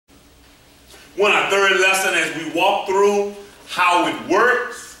One, our third lesson as we walk through how it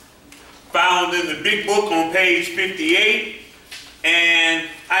works, found in the big book on page 58. And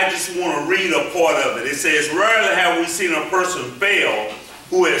I just want to read a part of it. It says, rarely have we seen a person fail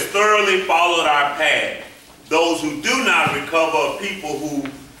who has thoroughly followed our path. Those who do not recover are people who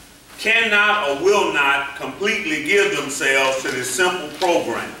cannot or will not completely give themselves to this simple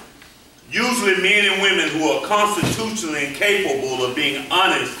program. Usually men and women who are constitutionally incapable of being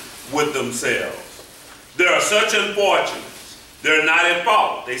honest with themselves. There are such unfortunates. They're not at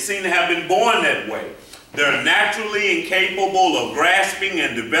fault. They seem to have been born that way. They're naturally incapable of grasping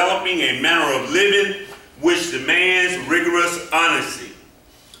and developing a manner of living which demands rigorous honesty.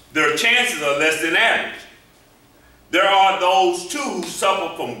 Their chances are less than average. There are those too who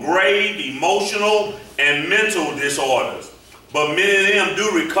suffer from grave emotional and mental disorders, but many of them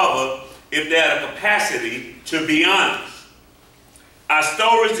do recover if they have the capacity to be honest. Our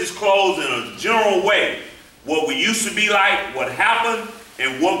stories disclose in a general way what we used to be like, what happened,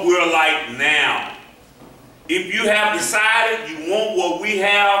 and what we're like now. If you have decided you want what we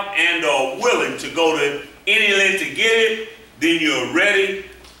have and are willing to go to any length to get it, then you're ready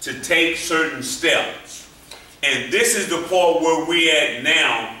to take certain steps. And this is the part where we're at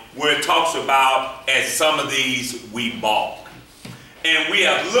now, where it talks about, at some of these we balk. And we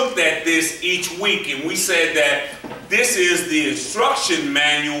have looked at this each week, and we said that this is the instruction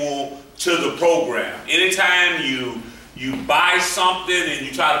manual to the program. Anytime you buy something and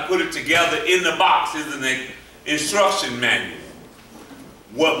you try to put it together, in the box is an instruction manual.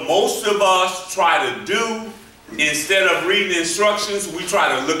 What most of us try to do, instead of reading instructions, we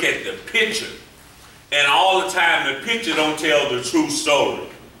try to look at the picture. And all the time, the picture don't tell the true story.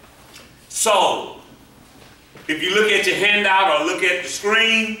 So, if you look at your handout or look at the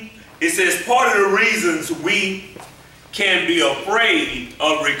screen, it says part of the reasons we can be afraid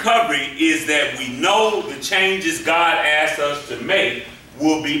of recovery is that we know the changes God asks us to make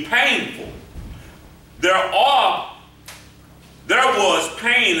will be painful. There was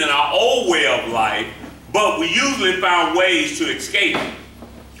pain in our old way of life, but we usually found ways to escape it.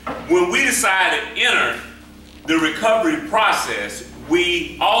 When we decided to enter the recovery process,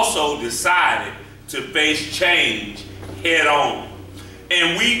 we also decided to face change head on.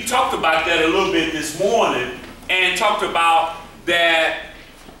 And we talked about that a little bit this morning and talked about that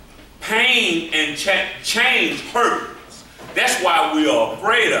pain and change hurts. That's why we are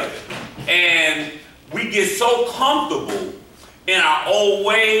afraid of it. And we get so comfortable in our old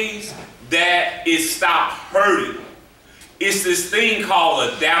ways that it stops hurting. It's this thing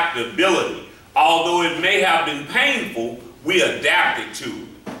called adaptability. Although it may have been painful, we adapted to it.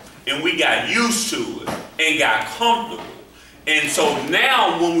 And we got used to it and got comfortable. And so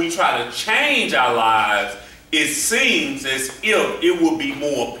now when we try to change our lives, it seems as if it will be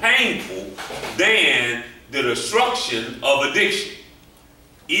more painful than the destruction of addiction.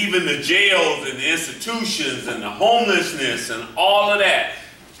 Even the jails and the institutions and the homelessness and all of that,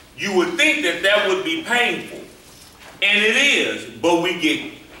 you would think that that would be painful. And it is, but we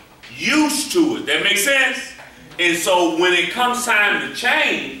get used to it. That makes sense? And so when it comes time to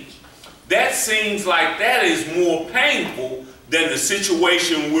change, that seems like that is more painful than the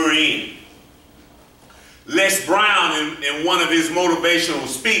situation we're in. Les Brown, in one of his motivational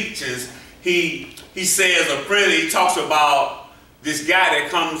speeches, he says he talks about this guy that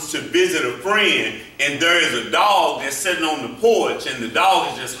comes to visit a friend, and there is a dog that's sitting on the porch, and the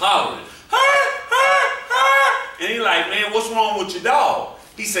dog is just hollering, and he's like, man, what's wrong with your dog?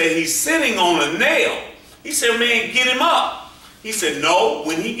 He said, he's sitting on a nail. He said, man, get him up. He said, no,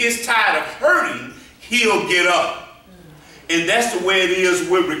 when he gets tired of hurting, he'll get up. And that's the way it is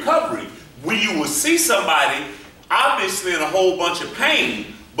with recovery. When you will see somebody, obviously in a whole bunch of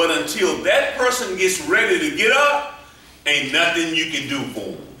pain, but until that person gets ready to get up, ain't nothing you can do for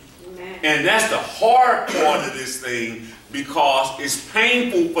them. Amen. And that's the hard part of this thing, because it's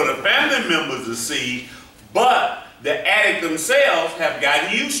painful for the family members to see, but the addict themselves have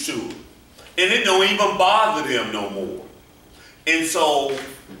gotten used to it. And it don't even bother them no more. And so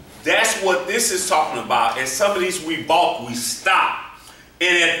that's what this is talking about. And some of these we balk, we stop.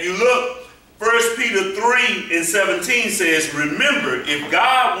 And if you look, 1 Peter 3:17 says, remember, if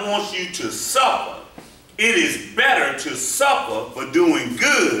God wants you to suffer, it is better to suffer for doing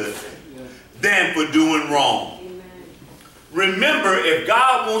good than for doing wrong. Amen. Remember, if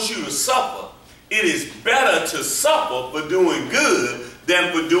God wants you to suffer, it is better to suffer for doing good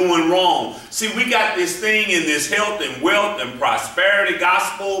than for doing wrong. See, we got this thing in this health and wealth and prosperity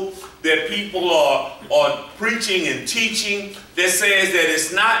gospel that people are preaching and teaching that says that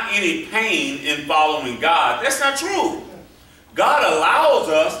it's not any pain in following God. That's not true. God allows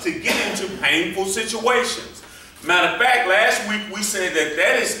us to get into painful situations. Matter of fact, last week we said that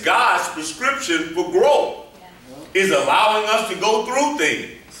that is God's prescription for growth, is allowing us to go through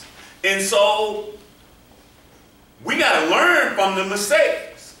things. And so we got to learn from the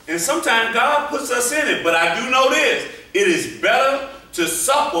mistakes. And sometimes God puts us in it. But I do know this: it is better to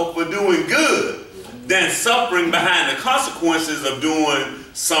suffer for doing good than suffering behind the consequences of doing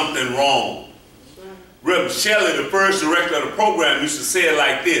something wrong. Reverend Shelley, the first director of the program, used to say it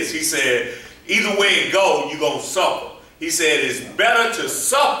like this. He said, either way it goes, you're going to suffer. He said, it's better to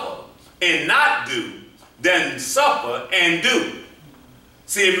suffer and not do than suffer and do.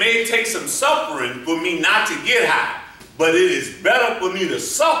 See, it may take some suffering for me not to get high, but it is better for me to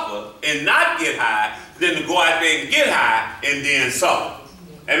suffer and not get high than to go out there and get high and then suffer.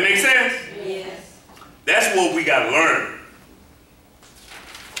 That makes sense? Yes. That's what we got to learn.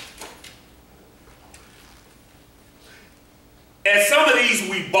 At some of these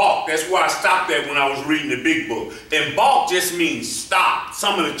we balk. That's where I stopped at when I was reading the big book. And balk just means stop.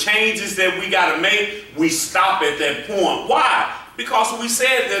 Some of the changes that we got to make, we stop at that point. Why? Because we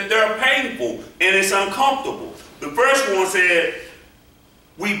said that they're painful and it's uncomfortable. The first one said,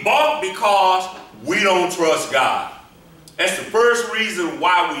 we balk because we don't trust God. That's the first reason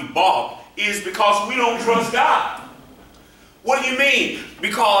why we balk, is because we don't trust God. What do you mean?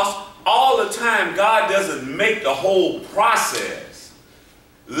 Because all the time God doesn't make the whole process,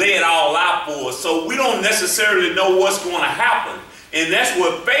 lay it all out for us. So we don't necessarily know what's going to happen. And that's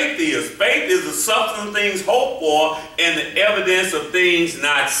what faith is. Faith is the substance of things hoped for and the evidence of things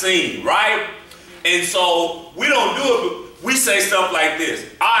not seen, right? And so we don't do it. We say stuff like this: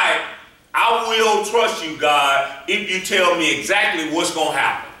 I will trust you, God, if you tell me exactly what's going to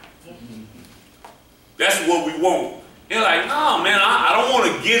happen. That's what we want. They're like, no, man, I don't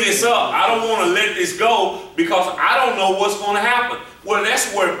want to give this up. I don't want to let this go because I don't know what's going to happen. Well,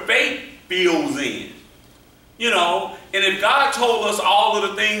 that's where faith fills in. You know, and if God told us all of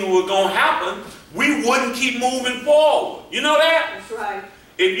the things that were going to happen, we wouldn't keep moving forward. You know that? That's right.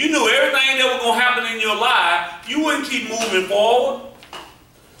 If you knew everything that was going to happen in your life, you wouldn't keep moving forward.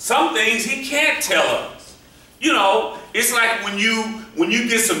 Some things he can't tell us. You know, it's like when you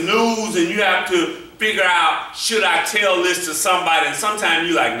get some news and you have to figure out, should I tell this to somebody? And sometimes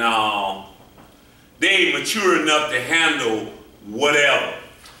you're like, no, they ain't mature enough to handle whatever.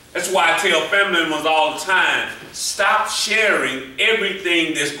 That's why I tell family members all the time, stop sharing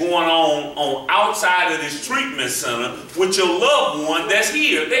everything that's going on outside of this treatment center with your loved one that's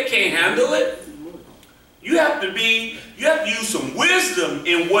here. They can't handle it. You have to use some wisdom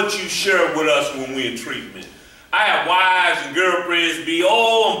in what you share with us when we're in treatment. I have wives and girlfriends be,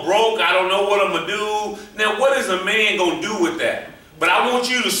 oh, I'm broke, I don't know what I'm going to do. Now, what is a man going to do with that? But I want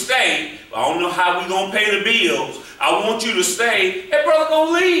you to stay. I don't know how we're going to pay the bills. I want you to stay. That brother going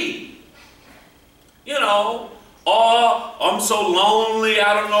to leave. You know, or I'm so lonely,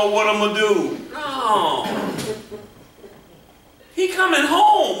 I don't know what I'm going to do. No. He coming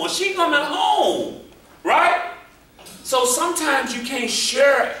home or she coming home, right? So sometimes you can't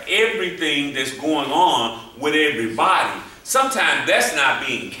share everything that's going on with everybody. Sometimes that's not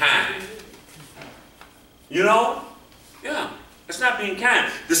being kind. You know? Yeah, that's not being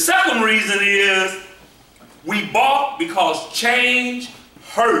kind. The second reason is we balk because change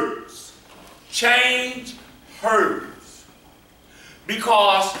hurts. Change hurts.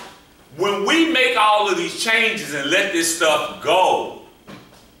 Because when we make all of these changes and let this stuff go,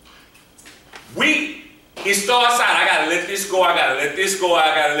 it starts out, I gotta let this go, I gotta let this go,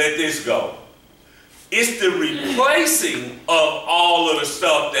 I gotta let this go. It's the replacing of all of the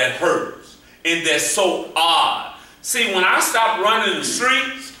stuff that hurts and that's so odd. See, when I stopped running the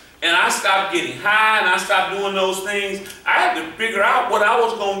streets and I stopped getting high and I stopped doing those things, I had to figure out what I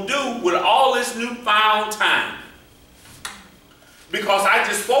was gonna do with all this newfound time. Because I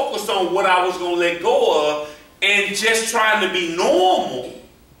just focused on what I was gonna let go of, and just trying to be normal,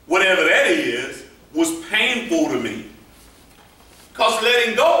 whatever that is, was painful to me. Because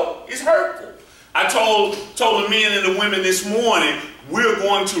letting go is hurtful. I told the men and the women this morning, we're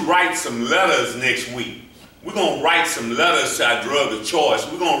going to write some letters next week. We're going to write some letters to our drug of choice.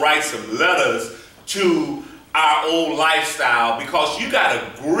 We're going to write some letters to our old lifestyle, because you got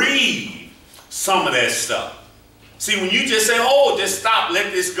to grieve some of that stuff. See, when you just say, oh, just stop,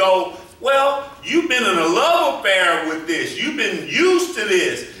 let this go. Well, you've been in a love affair with this. You've been used to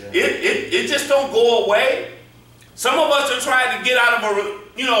this. It just don't go away. Some of us are trying to get out of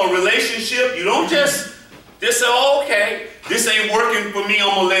a relationship. You don't just say, oh, okay, this ain't working for me, I'm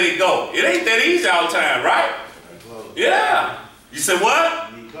gonna let it go. It ain't that easy all the time, right? Yeah. You say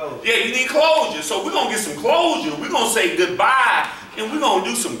what? Yeah, you need closure. So we're gonna get some closure. We're gonna say goodbye and we're going to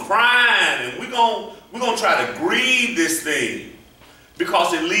do some crying, and we're going to try to grieve this thing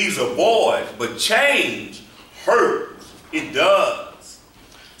because it leaves a void. But change hurts. It does.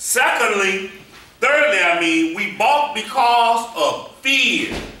 Secondly, thirdly, we balk because of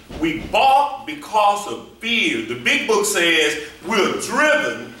fear. We balk because of fear. The big book says we're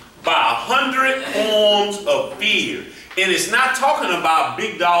driven by 100 forms of fear. And it's not talking about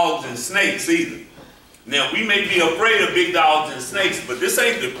big dogs and snakes either. Now, we may be afraid of big dogs and snakes, but this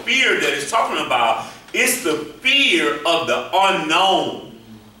ain't the fear that it's talking about. It's the fear of the unknown.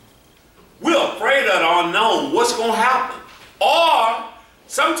 We're afraid of the unknown. What's going to happen? Or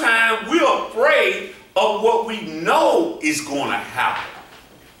sometimes we're afraid of what we know is going to happen.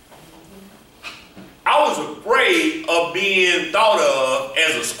 I was afraid of being thought of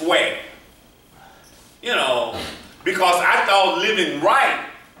as a square. You know, because I thought living right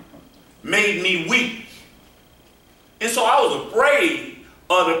made me weak. And so I was afraid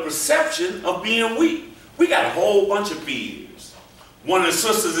of the perception of being weak. We got a whole bunch of fears. One of the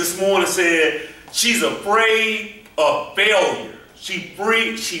sisters this morning said she's afraid of failure. She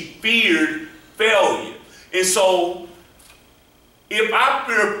feared failure. And so if I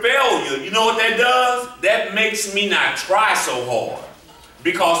fear failure, you know what that does? That makes me not try so hard.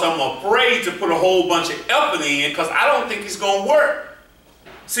 Because I'm afraid to put a whole bunch of effort in because I don't think it's going to work.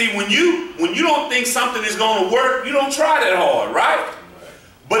 See, when you don't think something is going to work, you don't try that hard, right?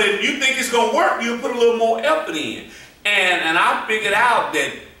 But if you think it's going to work, you'll put a little more effort in. And I figured out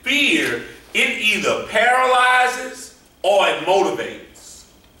that fear, it either paralyzes or it motivates.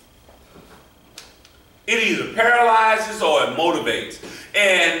 It either paralyzes or it motivates.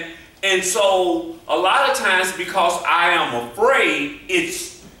 And so a lot of times because I am afraid, it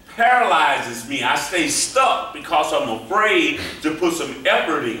paralyzes me. I stay stuck because I'm afraid to put some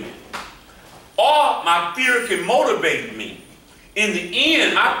effort in. Or my fear can motivate me. In the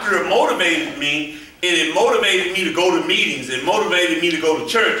end, my fear motivated me, and it motivated me to go to meetings. It motivated me to go to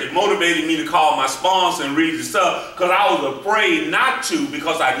church. It motivated me to call my sponsor and read the stuff because I was afraid not to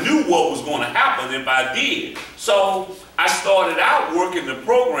because I knew what was going to happen if I did. So I started out working the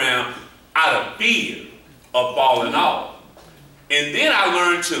program out of fear of falling off. And then I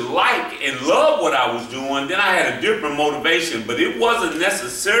learned to like and love what I was doing. Then I had a different motivation, but it wasn't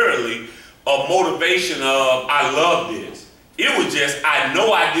necessarily a motivation of I love this. It was just I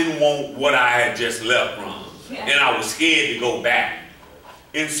know I didn't want what I had just left from. Yeah. And I was scared to go back.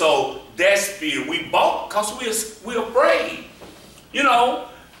 And so that's fear. We balk because we're afraid. You know,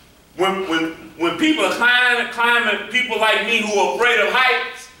 when people are climbing, people like me who are afraid of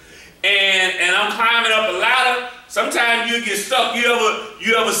heights, and I'm climbing up a ladder, sometimes you get stuck.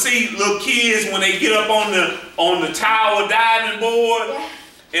 You ever see little kids when they get up on the tower diving board, yeah,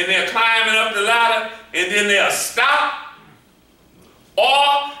 and they're climbing up the ladder, and then they'll stop,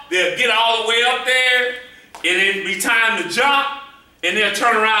 or they'll get all the way up there, and it'll be time to jump, and they'll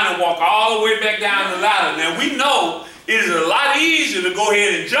turn around and walk all the way back down the ladder. Now we know it is a lot easier to go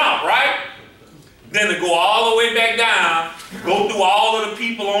ahead and jump, right? Than to go all the way back down, go through all of the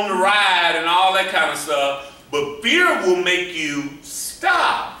people on the ride and all that kind of stuff. But fear will make you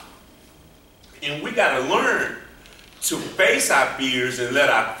stop. And we got to learn to face our fears and let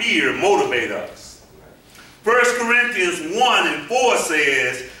our fear motivate us. 1 Corinthians 1:4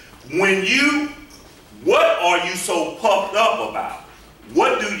 says, what are you so puffed up about?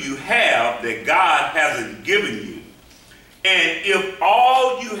 What do you have that God hasn't given you? And if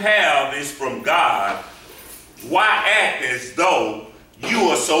all you have is from God, why act as though you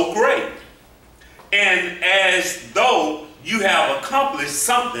are so great? And as though you have accomplished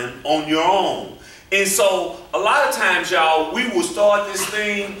something on your own. And so a lot of times, y'all, we will start this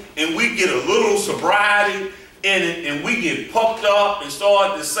thing and we get a little sobriety and we get puffed up and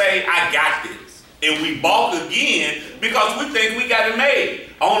start to say, I got this. And we balk again because we think we got it made.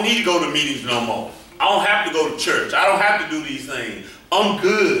 I don't need to go to meetings no more. I don't have to go to church. I don't have to do these things. I'm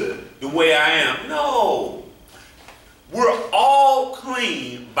good the way I am. No. We're all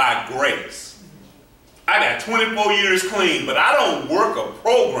clean by grace. I got 24 years clean, but I don't work a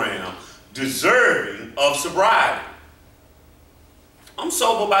program deserving of sobriety. I'm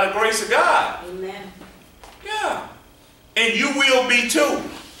sober by the grace of God. Amen. Yeah. And you will be too.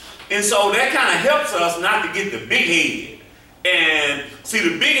 And so that kind of helps us not to get the big head. And see,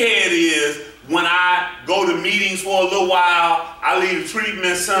 the big head is when I go to meetings for a little while, I leave the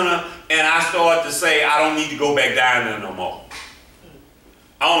treatment center and I start to say, I don't need to go back down there no more.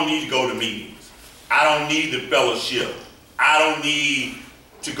 I don't need to go to meetings. I don't need the fellowship. I don't need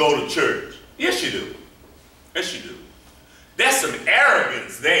to go to church. Yes, you do. Yes, you do. That's some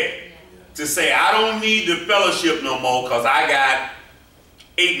arrogance there to say, I don't need the fellowship no more because I got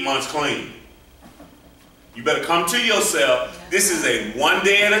 8 months clean. You better come to yourself. This is a 1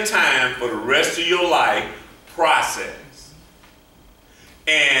 day at a time for the rest of your life process.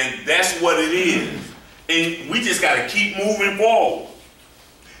 And that's what it is. And we just got to keep moving forward.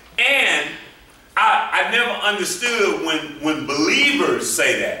 And I never understood when believers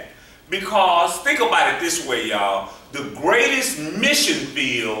say that. Because think about it this way, y'all. The greatest mission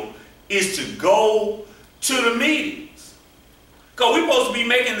field is to go to the meetings. Because we're supposed to be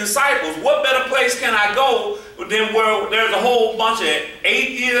making disciples. What better place can I go than where there's a whole bunch of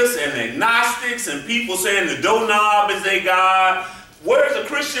atheists and agnostics and people saying the doorknob is their God? Where's a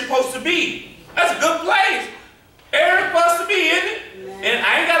Christian supposed to be? That's a good place. Everybody's supposed to be, isn't it? And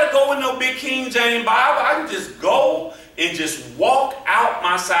I ain't got to go with no big King James Bible. I can just go and just walk out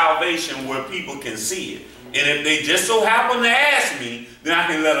my salvation where people can see it. And if they just so happen to ask me, then I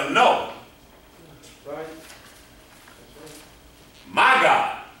can let them know. Right. Right. My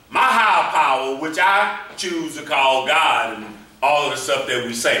God, my higher power, which I choose to call God and all of the stuff that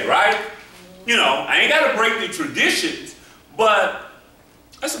we say, right? You know, I ain't got to break the traditions, but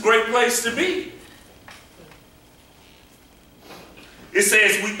that's a great place to be. It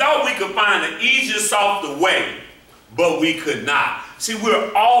says, we thought we could find an easier, softer way, but we could not. See,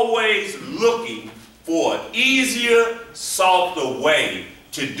 we're always looking for an easier, softer way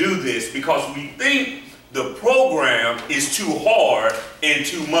to do this because we think the program is too hard and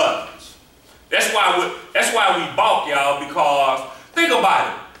too much. That's why we balk, y'all, because think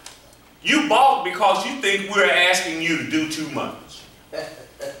about it. You balk because you think we're asking you to do too much.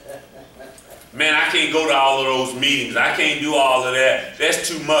 Man, I can't go to all of those meetings. I can't do all of that. That's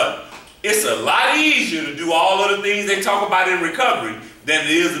too much. It's a lot easier to do all of the things they talk about in recovery than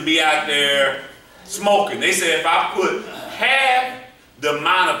it is to be out there smoking. They say if I put half the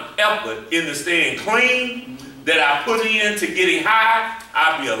amount of effort into staying clean that I put into getting high,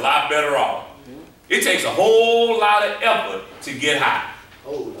 I'd be a lot better off. It takes a whole lot of effort to get high.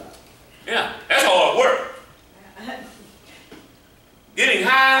 Whole lot. Yeah, that's hard work. Getting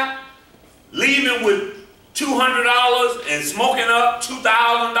high, leaving with $200 and smoking up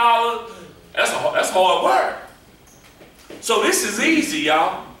 $2,000, that's hard work. So this is easy,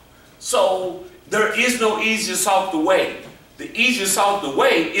 y'all. So there is no easier, softer way. The easier, softer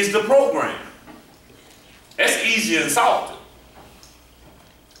way is the program. That's easier and softer.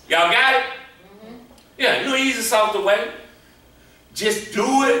 Y'all got it? Mm-hmm. Yeah, no easier, softer way. Just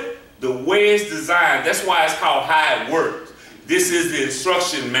do it the way it's designed. That's why it's called How It Works. This is the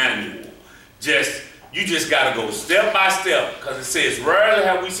instruction manual. You just got to go step by step, because it says, rarely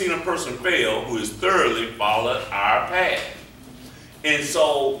have we seen a person fail who has thoroughly followed our path. And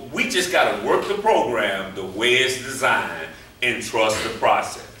so we just got to work the program the way it's designed and trust the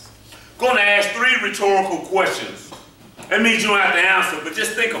process. I'm going to ask 3 rhetorical questions. That means you don't have to answer, but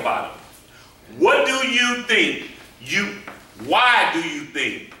just think about it. What do you think why do you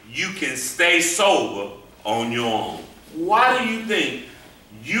think you can stay sober on your own? Why do you think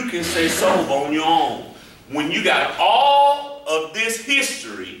you can stay sober on your own when you got all of this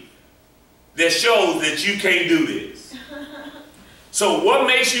history that shows that you can't do this? So what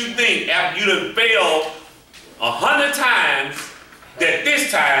makes you think after you done failed 100 times that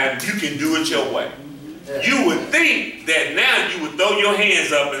this time you can do it your way? You would think that now you would throw your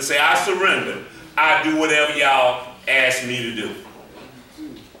hands up and say, I surrender. I do whatever y'all ask me to do.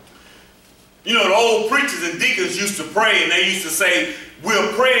 You know, the old preachers and deacons used to pray, and they used to say,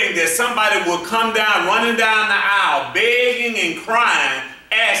 we're praying that somebody will come down, running down the aisle, begging and crying,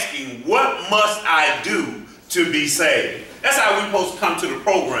 asking, what must I do to be saved? That's how we're supposed to come to the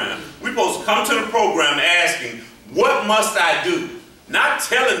program. We're supposed to come to the program asking, what must I do? Not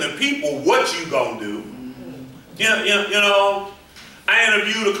telling the people what you gonna do. You know, I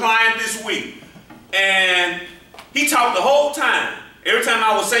interviewed a client this week, and he talked the whole time. Every time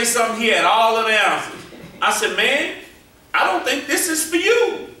I would say something, he had all of the answers. I said, man, I don't think this is for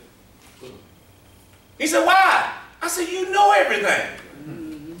you. He said, why? I said, you know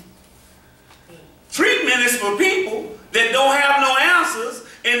everything. Treatment is for people that don't have no answers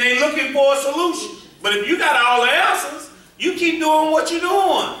and they looking for a solution. But if you got all the answers, you keep doing what you're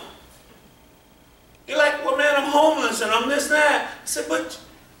doing. You're like, well, man, I'm homeless and I'm this and that. I said, but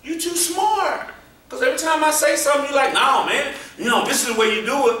you're too smart. Because every time I say something, you're like, no, man, you know, this is the way you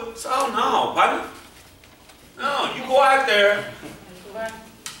do it. So, oh, no, buddy. No, you go out there,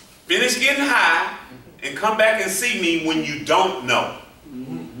 finish getting high, and come back and see me when you don't know.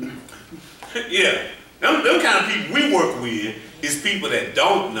 Yeah, them kind of people we work with is people that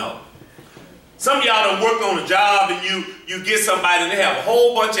don't know. Some of y'all done worked on a job and you get somebody and they have a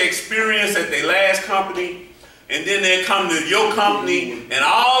whole bunch of experience at their last company, and then they come to your company, and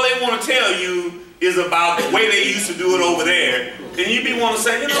all they want to tell you is about the way they used to do it over there. And you be want to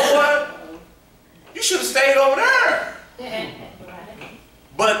say, you know what? You should have stayed over there.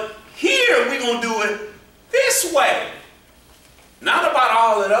 But here we're going to do it this way. Not about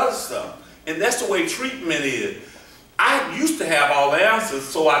all that other stuff. And that's the way treatment is. I used to have all the answers,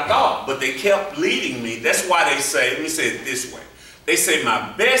 so I thought, but they kept leading me. That's why they say, let me say it this way. They say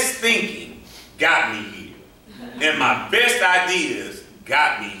my best thinking got me here. And my best ideas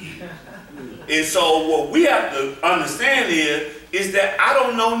got me here. And so what we have to understand is that I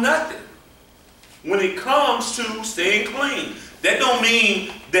don't know nothing when it comes to staying clean. That don't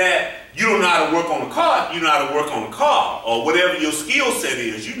mean that you don't know how to work on a car. You know how to work on a car or whatever your skill set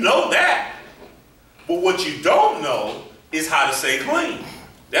is. You know that. But what you don't know is how to stay clean.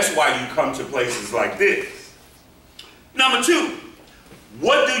 That's why you come to places like this. Number two,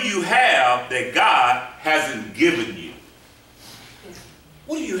 what do you have that God hasn't given you?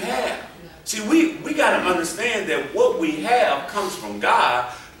 What do you have? See, we got to understand that what we have comes from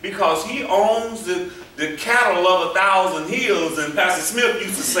God because he owns the cattle of 1,000 hills, and Pastor Smith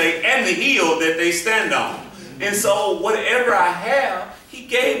used to say, and the hill that they stand on. And so whatever I have, he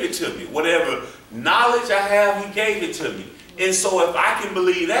gave it to me. Whatever knowledge I have, he gave it to me. And so if I can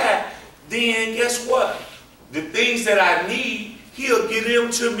believe that, then guess what? The things that I need, he'll give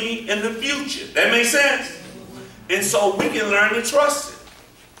them to me in the future. That makes sense? And so we can learn to trust it.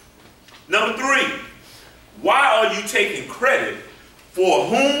 Number three, why are you taking credit for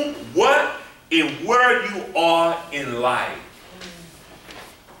whom, what, and where you are in life?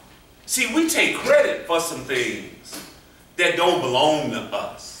 See, we take credit for some things that don't belong to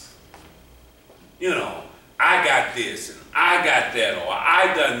us. You know, I got this, and I got that, or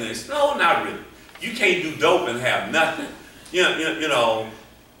I done this. No, not really. You can't do dope and have nothing. You know,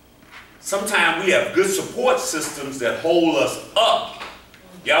 sometimes we have good support systems that hold us up.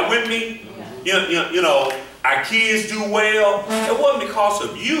 Y'all with me? Yeah. You know, our kids do well. It wasn't because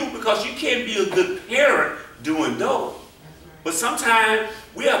of you, because you can't be a good parent doing dope. But sometimes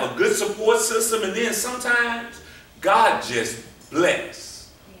we have a good support system, and then sometimes God just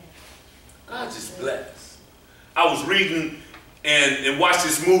bless. God just bless. I was reading and watched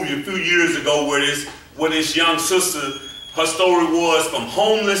this movie a few years ago where this young sister, her story was from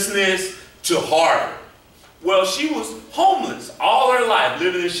homelessness to Harvard. Well, she was homeless all her life,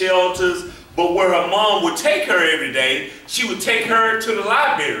 living in shelters, but where her mom would take her every day, she would take her to the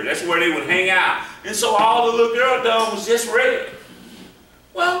library. That's where they would hang out. And so all the little girl done was just read.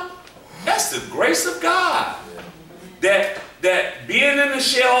 Well, that's the grace of God. That being in the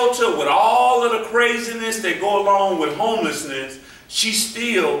shelter with all of the craziness that go along with homelessness, she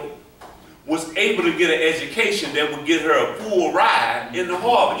still was able to get an education that would get her a full ride into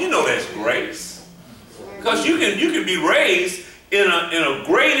Harvard. You know that's grace. Because you can be raised in a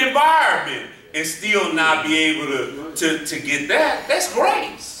great environment and still not be able to get that. That's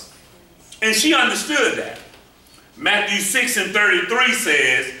grace. And she understood that. Matthew 6:33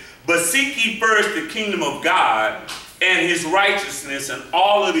 says, "But seek ye first the kingdom of God and his righteousness, and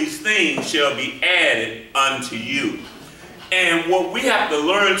all of these things shall be added unto you." And what we have to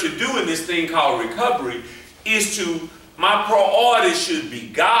learn to do in this thing called recovery is my priority should be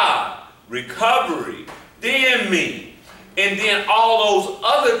God, recovery, then me. And then all those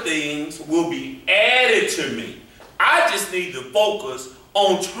other things will be added to me. I just need to focus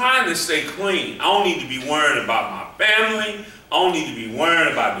on trying to stay clean. I don't need to be worrying about my family. I don't need to be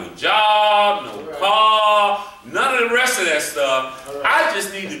worrying about no job, no car, none of the rest of that stuff. I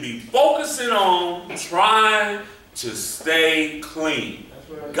just need to be focusing on trying to stay clean.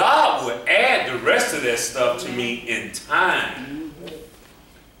 God will add the rest of that stuff to me in time.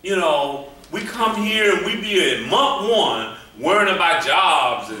 You know, we come here and we be at month one worrying about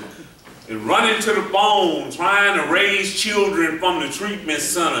jobs and running to the phone, trying to raise children from the treatment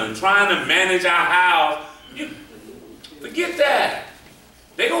center and trying to manage our house. Forget that.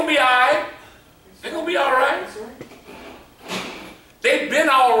 They're going to be all right. They're going to be all right. They've been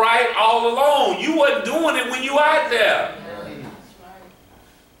all right all along. You wasn't doing it when you out there.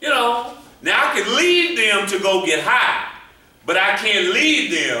 You know, now I can lead them to go get high, but I can't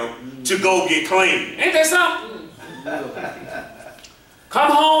lead them to go get clean. Ain't that something?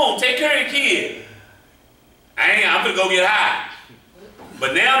 Come home, take care of your kid. I'm gonna go get high.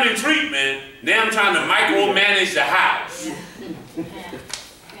 But now I'm in treatment, now I'm trying to micromanage the house.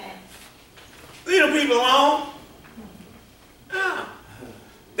 Leave the people alone. Yeah.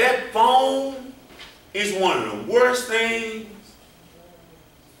 That phone is one of the worst things.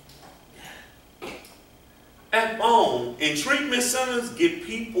 That phone in treatment centers get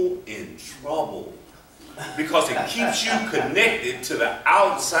people in trouble. because it keeps you connected to the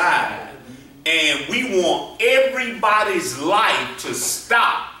outside. And we want everybody's life to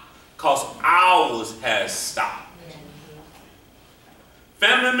stop because ours has stopped.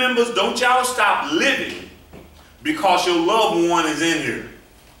 Family members, don't y'all stop living because your loved one is in here.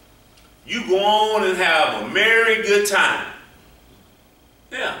 You go on and have a merry good time.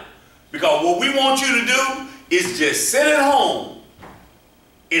 Yeah. Because what we want you to do is just sit at home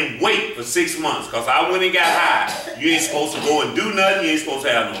and wait for 6 months. Because I went and got high. You ain't supposed to go and do nothing. You ain't supposed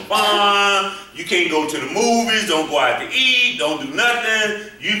to have no fun. You can't go to the movies. Don't go out to eat. Don't do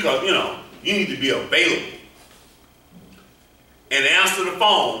nothing. You need to be available. And answer the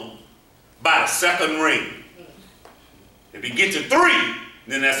phone by the second ring. If you get to 3,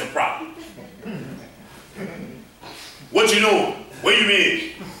 then that's a problem. What you doing? Where you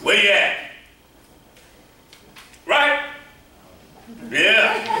been? Where you at? Right?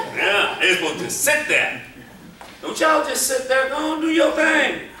 Yeah. They're supposed to sit there. Don't y'all just sit there, go on, do your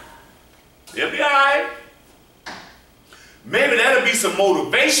thing. They'll be all right. Maybe that'll be some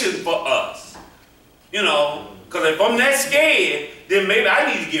motivation for us. Because if I'm that scared, then maybe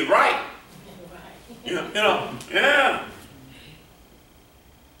I need to get right. Yeah.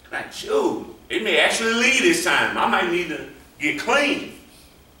 Like, shoot, it may actually leave this time. I might need to get clean.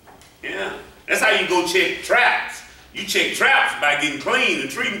 Yeah. That's how you go check traps. You check traps by getting clean and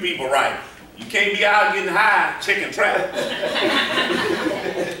treating people right. You can't be out getting high checking traps.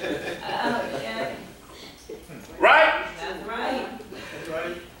 Right? That's right. That's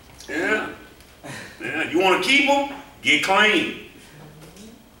right. Yeah. You want to keep them? Get clean.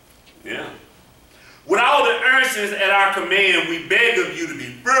 Yeah. With all the earnestness at our command, we beg of you to be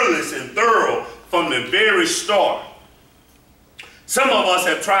fearless and thorough from the very start. Some of us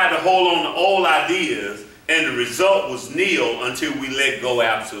have tried to hold on to old ideas, and the result was nil until we let go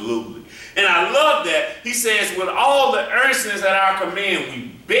absolutely. And I love that. He says, with all the earnestness at our command,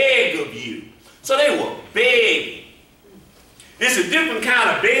 we beg of you. So they were begging. It's a different kind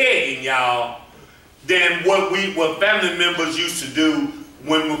of begging, y'all, than what family members used to do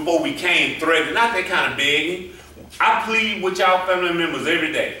before we came threatening. Not that kind of begging. I plead with y'all family members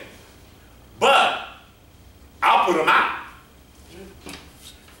every day. But I'll put them out.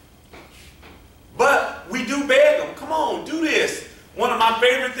 But we do beg them. Come on, do this. One of my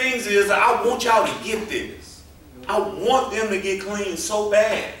favorite things is I want y'all to get this. I want them to get clean so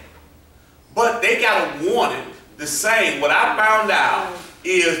bad. But they got to want it the same. What I found out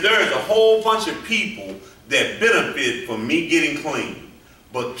is there is a whole bunch of people that benefit from me getting clean.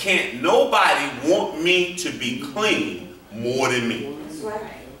 But can't nobody want me to be clean more than me. That's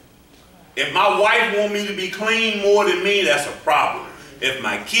right. If my wife want me to be clean more than me, that's a problem. If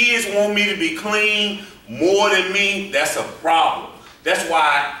my kids want me to be clean more than me, that's a problem. That's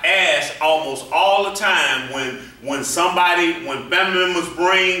why I ask almost all the time when family members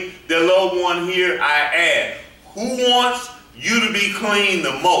bring their loved one here, I ask, who wants you to be clean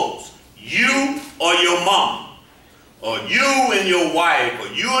the most? You or your mom? Or you and your wife?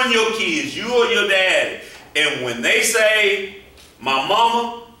 Or you and your kids? You or your daddy? And when they say, my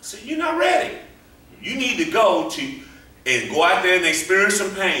mama, I say, you're not ready. You need to go out there and experience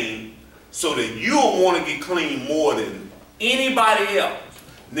some pain so that you'll want to get clean more than anybody else.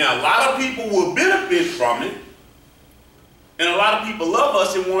 Now, a lot of people will benefit from it, and a lot of people love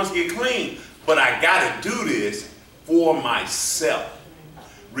us and want us to get clean, but I got to do this for myself.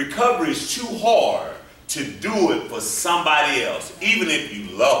 Recovery is too hard to do it for somebody else, even if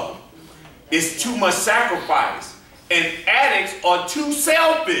you love them. It's too much sacrifice, and addicts are too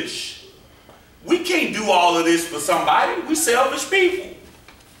selfish. We can't do all of this for somebody. We selfish people.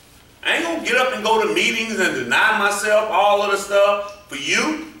 I ain't gonna get up and go to meetings and deny myself all of the stuff for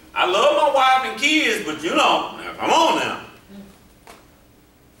you. I love my wife and kids, but now, come on now.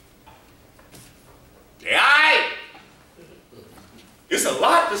 Yeah, it's a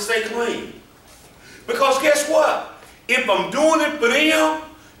lot to stay clean. Because guess what? If I'm doing it for them,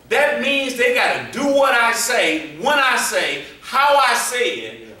 that means they got to do what I say, when I say, how I say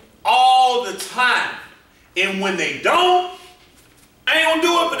it, all the time. And when they don't, I ain't gonna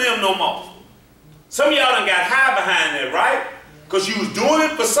do it for them no more. Some of y'all done got high behind that, right? Because you was doing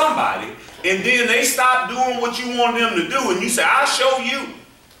it for somebody, and then they stopped doing what you want them to do, and you say, I'll show you.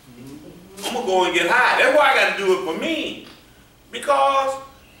 I'm gonna go and get high. That's why I got to do it for me. Because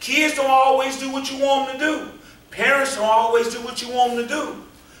kids don't always do what you want them to do. Parents don't always do what you want them to do.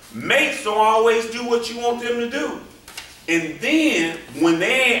 Mates don't always do what you want them to do. And then, when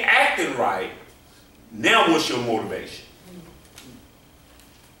they ain't acting right, now what's your motivation?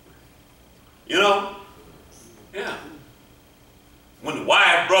 Yeah. When the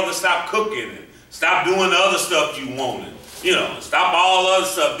wife, brother stop cooking, and Stop doing the other stuff you wanted. You know, stop all the other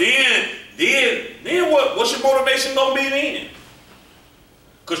stuff. Then what's your motivation gonna be then?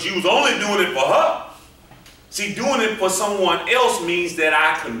 Because you was only doing it for her. See, doing it for someone else means that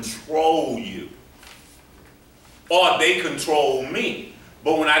I control you. Or they control me.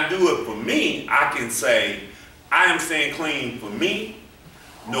 But when I do it for me, I can say, I am staying clean for me.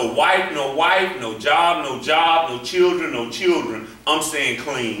 No wife, no job, no children. I'm staying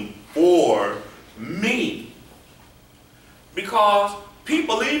clean for me. Because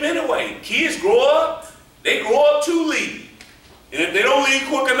people leave anyway. Kids grow up, they grow up to leave. And if they don't leave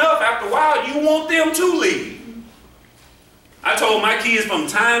quick enough, after a while, you want them to leave. I told my kids from the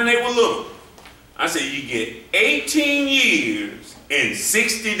time they were little, I said, you get 18 years and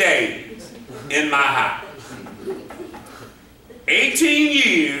 60 days in my house. 18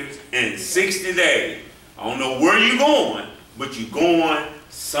 years and 60 days. I don't know where you're going, but you're going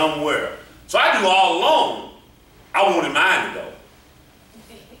somewhere. So I do all along. I wanted mine to go.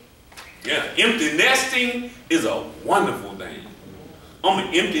 Yeah, empty nesting is a wonderful thing. I'm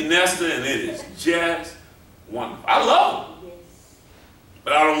an empty nester and it is just wonderful. I love them,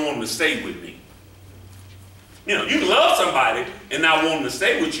 but I don't want them to stay with me. You know, you can love somebody and not want them to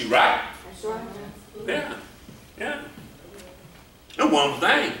stay with you, right? That's right. Yeah, yeah. It's a wonderful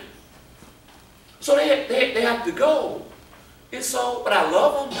thing. So they have to go. And so, but I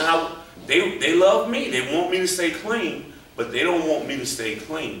love them, and they love me. They want me to stay clean, but they don't want me to stay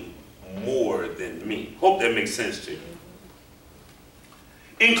clean more than me. Hope that makes sense to you.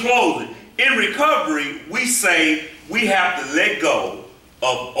 In closing, in recovery, we say we have to let go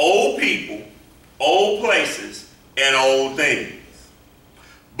of old people, old places, and old things.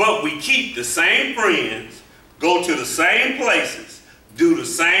 But we keep the same friends, go to the same places, do the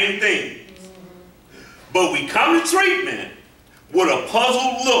same things. But we come to treatment with a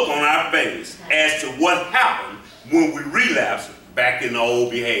puzzled look on our face as to what happened when we relapse back in the old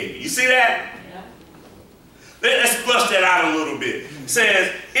behavior. You see that? Let's flush that out a little bit. It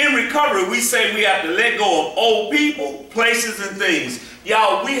says, in recovery, we say we have to let go of old people, places, and things.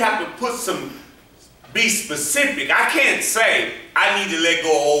 Y'all, we have to be specific. I can't say I need to let go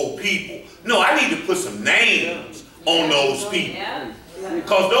of old people. No, I need to put some names on those people.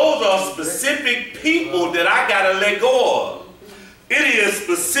 Because those are specific people that I got to let go of. It is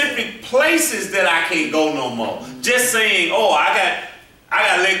specific places that I can't go no more. Just saying, oh, I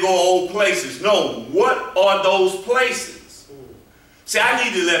got to let go of old places. No, what are those places? See, I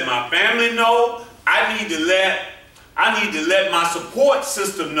need to let my family know. I need to let my support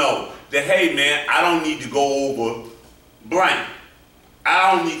system know that, hey, man, I don't need to go over blank.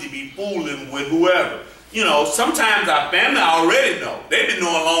 I don't need to be fooling with whoever. You know, sometimes our family already know. They've been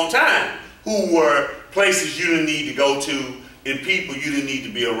knowing a long time who were places you didn't need to go to and people you didn't need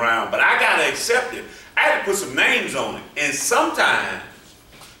to be around. But I got to accept it. I had to put some names on it. And sometimes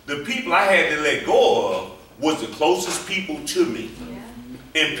the people I had to let go of was the closest people to me.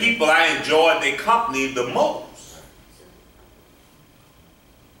 And people I enjoyed their company the most.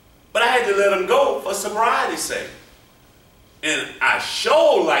 But I had to let them go for sobriety's sake. And I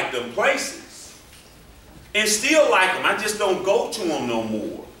sure like them places. And still like them. I just don't go to them no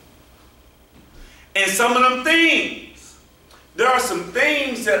more. And some of them things, there are some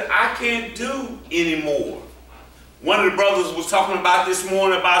things that I can't do anymore. One of the brothers was talking about this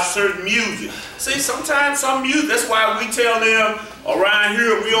morning about certain music. See, sometimes some music, that's why we tell them around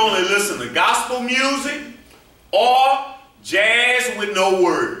here we only listen to gospel music or jazz with no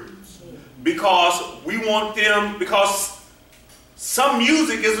words. Because we want them, because some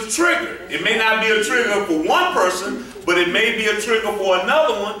music is a trigger. It may not be a trigger for one person, but it may be a trigger for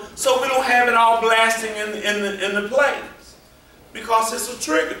another one, so we don't have it all blasting in the place. Because it's a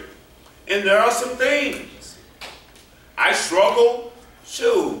trigger. And there are some things. I struggle,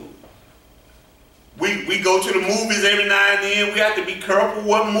 shoot. We go to the movies every now and then. We have to be careful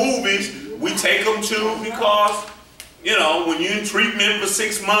what movies we take them to because, you know, when you're in treatment for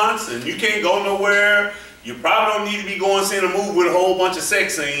 6 months and you can't go nowhere, you probably don't need to be going seeing a movie with a whole bunch of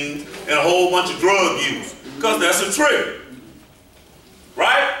sex scenes and a whole bunch of drug use, because that's a trigger,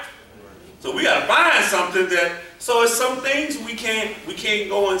 right? So we got to find something that. So it's some things we can't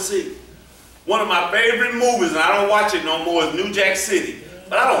go and see. One of my favorite movies, and I don't watch it no more, is New Jack City.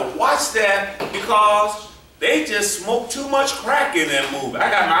 But I don't watch that because they just smoke too much crack in that movie.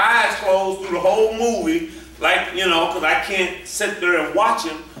 I got my eyes closed through the whole movie, like, you know, because I can't sit there and watch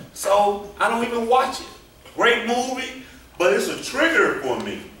them. So I don't even watch it. Great movie, but it's a trigger for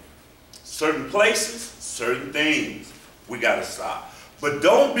me. Certain places, certain things, we got to stop. But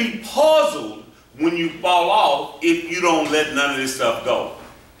don't be puzzled when you fall off if you don't let none of this stuff go.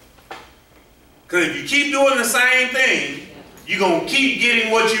 Because if you keep doing the same thing, you're going to keep getting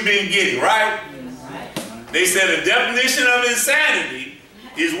what you've been getting, right? They said the definition of insanity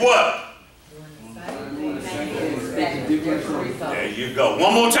is what? There you go.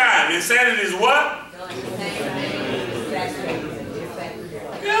 One more time. Insanity is what?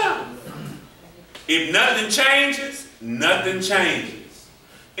 Yeah. If nothing changes, nothing changes.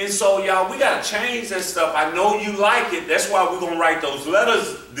 And so, y'all, we got to change that stuff. I know you like it. That's why we're going to write those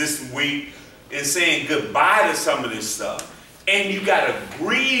letters this week and saying goodbye to some of this stuff. And you got to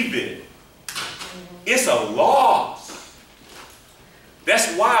grieve it. It's a loss.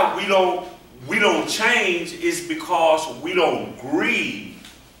 That's why we don't change, is because we don't grieve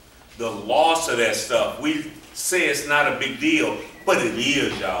the loss of that stuff. We say it's not a big deal, but it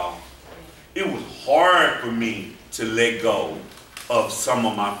is, y'all. It was hard for me to let go of some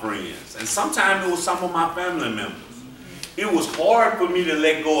of my friends. And sometimes it was some of my family members. It was hard for me to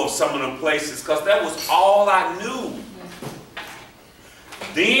let go of some of them places because that was all I knew.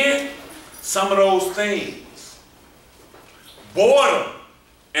 Then, some of those things. Boredom,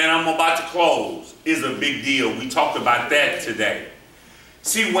 and I'm about to close, is a big deal. We talked about that today.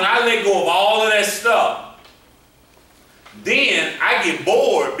 See, when I let go of all of that stuff, then I get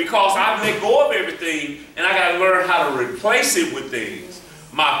bored because I've let go of everything and I got to learn how to replace it with things.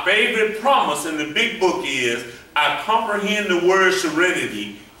 My favorite promise in the big book is, I comprehend the word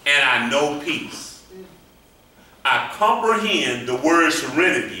serenity and I know peace. I comprehend the word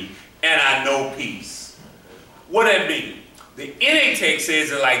serenity and I know peace. What that mean? The NA text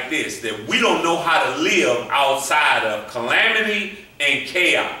says it like this, that we don't know how to live outside of calamity and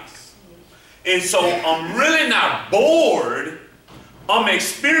chaos. And so I'm really not bored, I'm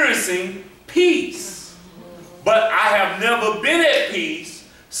experiencing peace. But I have never been at peace,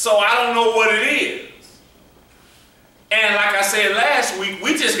 so I don't know what it is. And like I said last week,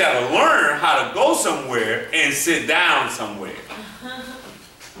 we just got to learn how to go somewhere and sit down somewhere.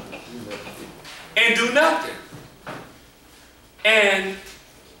 And do nothing. And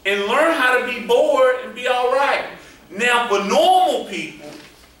learn how to be bored and be all right. Now, for normal people,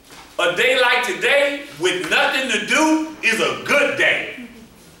 a day like today with nothing to do is a good day.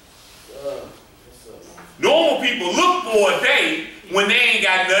 Normal people look for a day when they ain't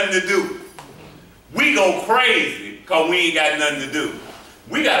got nothing to do. We go crazy because we ain't got nothing to do.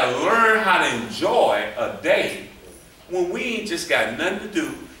 We got to learn how to enjoy a day when we ain't just got nothing to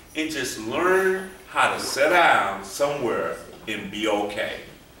do, and just learn how to sit down somewhere and be okay.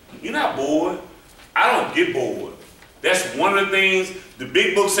 You're not bored. I don't get bored. That's one of the things the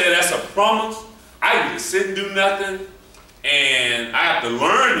big book said, that's a promise. I can just sit and do nothing, and I have to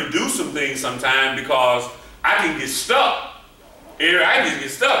learn to do some things sometimes because I can get stuck. I just get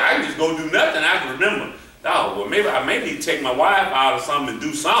stuck. I can just go do nothing. I can remember, oh, well, maybe I may need to take my wife out or something and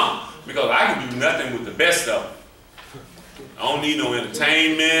do something because I can do nothing with the best of them. I don't need no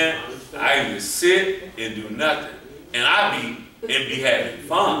entertainment. I can just sit and do nothing, and I be having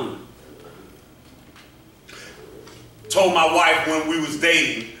fun. Told my wife when we was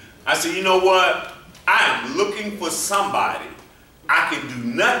dating, I said, you know what? I am looking for somebody I can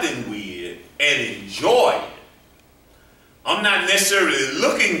do nothing with and enjoy it. I'm not necessarily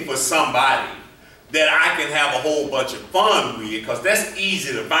looking for somebody that I can have a whole bunch of fun with, because that's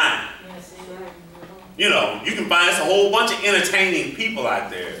easy to find. You know, you can find a whole bunch of entertaining people out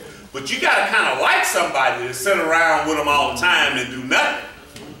there, but you got to kind of like somebody to sit around with them all the time and do nothing.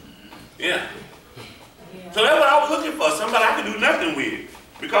 Yeah. So that's what I was looking for, somebody I could do nothing with,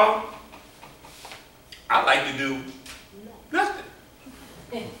 because I like to do nothing.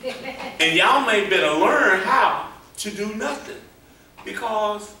 And y'all may better learn how to do nothing,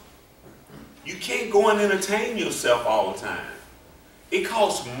 because you can't go and entertain yourself all the time. It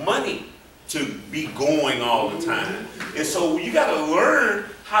costs money to be going all the time. And so you got to learn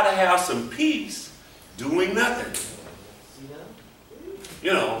how to have some peace doing nothing.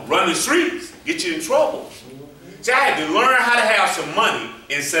 You know, run the streets, get you in trouble. See, I had to learn how to have some money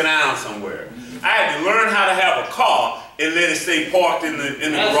and sit down somewhere. I had to learn how to have a car and let it stay parked in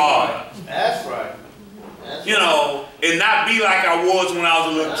the garage. That's right. You know, and not be like I was when I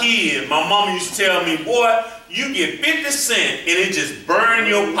was a little kid. My mama used to tell me, boy, you get 50 cents and it just burn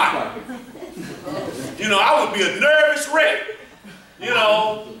your pocket. You know, I would be a nervous wreck. You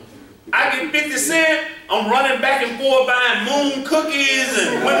know, I get 50 cents, I'm running back and forth buying moon cookies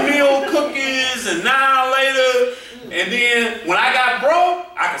and windmill cookies and 9 hours later. And then when I got broke,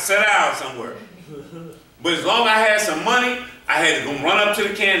 I could sit down somewhere. But as long as I had some money, I had to go run up to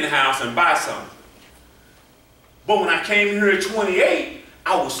the candy house and buy something. But when I came here at 28,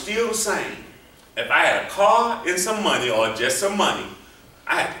 I was still the same. If I had a car and some money or just some money,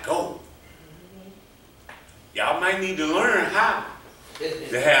 I had to go. Y'all might need to learn how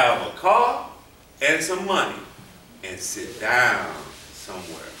to have a car and some money and sit down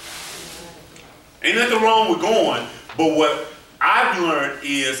somewhere. Ain't nothing wrong with going, but what I've learned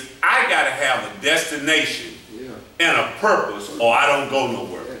is I gotta have a destination and a purpose or I don't go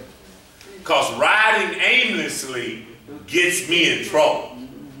nowhere. Because riding aimlessly gets me in trouble.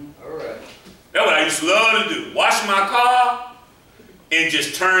 That's what I used to love to do. Wash my car and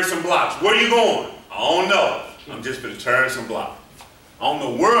just turn some blocks. Where you going? I don't know. I'm just going to turn some blocks. I don't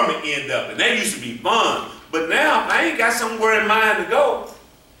know where I'm going to end up. And that used to be fun. But now, if I ain't got somewhere in mind to go,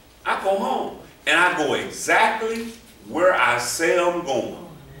 I go home. And I go exactly where I say I'm going.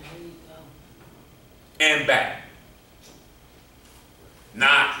 And back.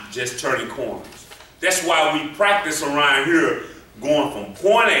 Not just turning corners. That's why we practice around here going from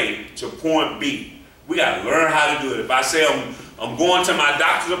point A to point B. We got to learn how to do it. If I say I'm going to my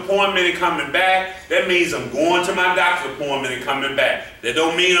doctor's appointment and coming back, that means I'm going to my doctor's appointment and coming back. That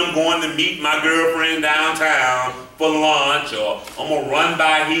don't mean I'm going to meet my girlfriend downtown for lunch or I'm going to run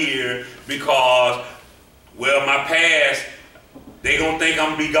by here because, well, my past, they going to think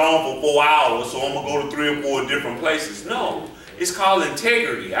I'm going to be gone for 4 hours, so I'm going to go to 3 or 4 different places. No, it's called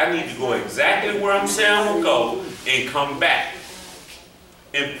integrity. I need to go exactly where I'm saying I'm going to go and come back.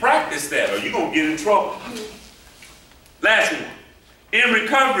 And practice that or you're going to get in trouble. Last one. In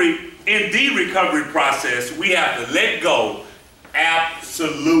the recovery process, we have to let go.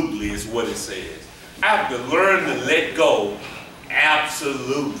 Absolutely is what it says. I have to learn to let go.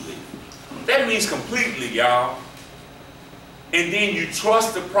 Absolutely. That means completely, y'all. And then you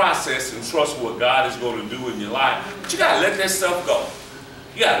trust the process and trust what God is going to do in your life. But you got to let that stuff go.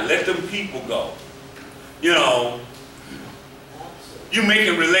 You got to let them people go. You know, you make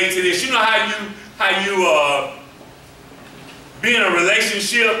it relate to this. You know how you be in a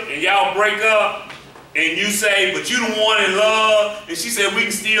relationship and y'all break up and you say, but you the one in love, and she said we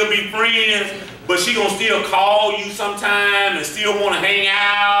can still be friends, but she gonna still call you sometime and still want to hang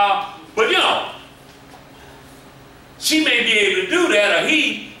out. But you know, she may be able to do that or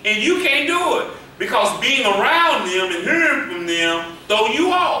he, and you can't do it because being around them and hearing from them throw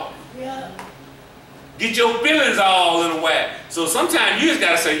you off. Yeah. Get your feelings all in a whack. So sometimes you just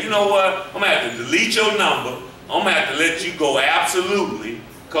got to say, you know what, I'm going to have to delete your number. I'm going to have to let you go absolutely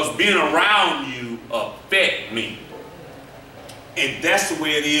because being around you affect me. And that's the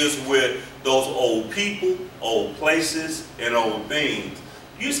way it is with those old people, old places, and old things.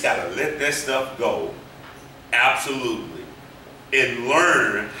 You just got to let that stuff go absolutely and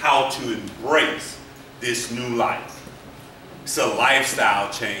learn how to embrace this new life. It's a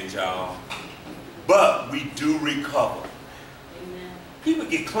lifestyle change, y'all. But we do recover. Amen. People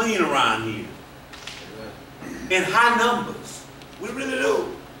get clean around here. In high numbers. We really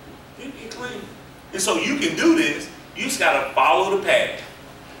do. People get clean. And so you can do this. You just got to follow the path.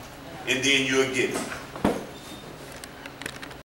 And then you'll get it.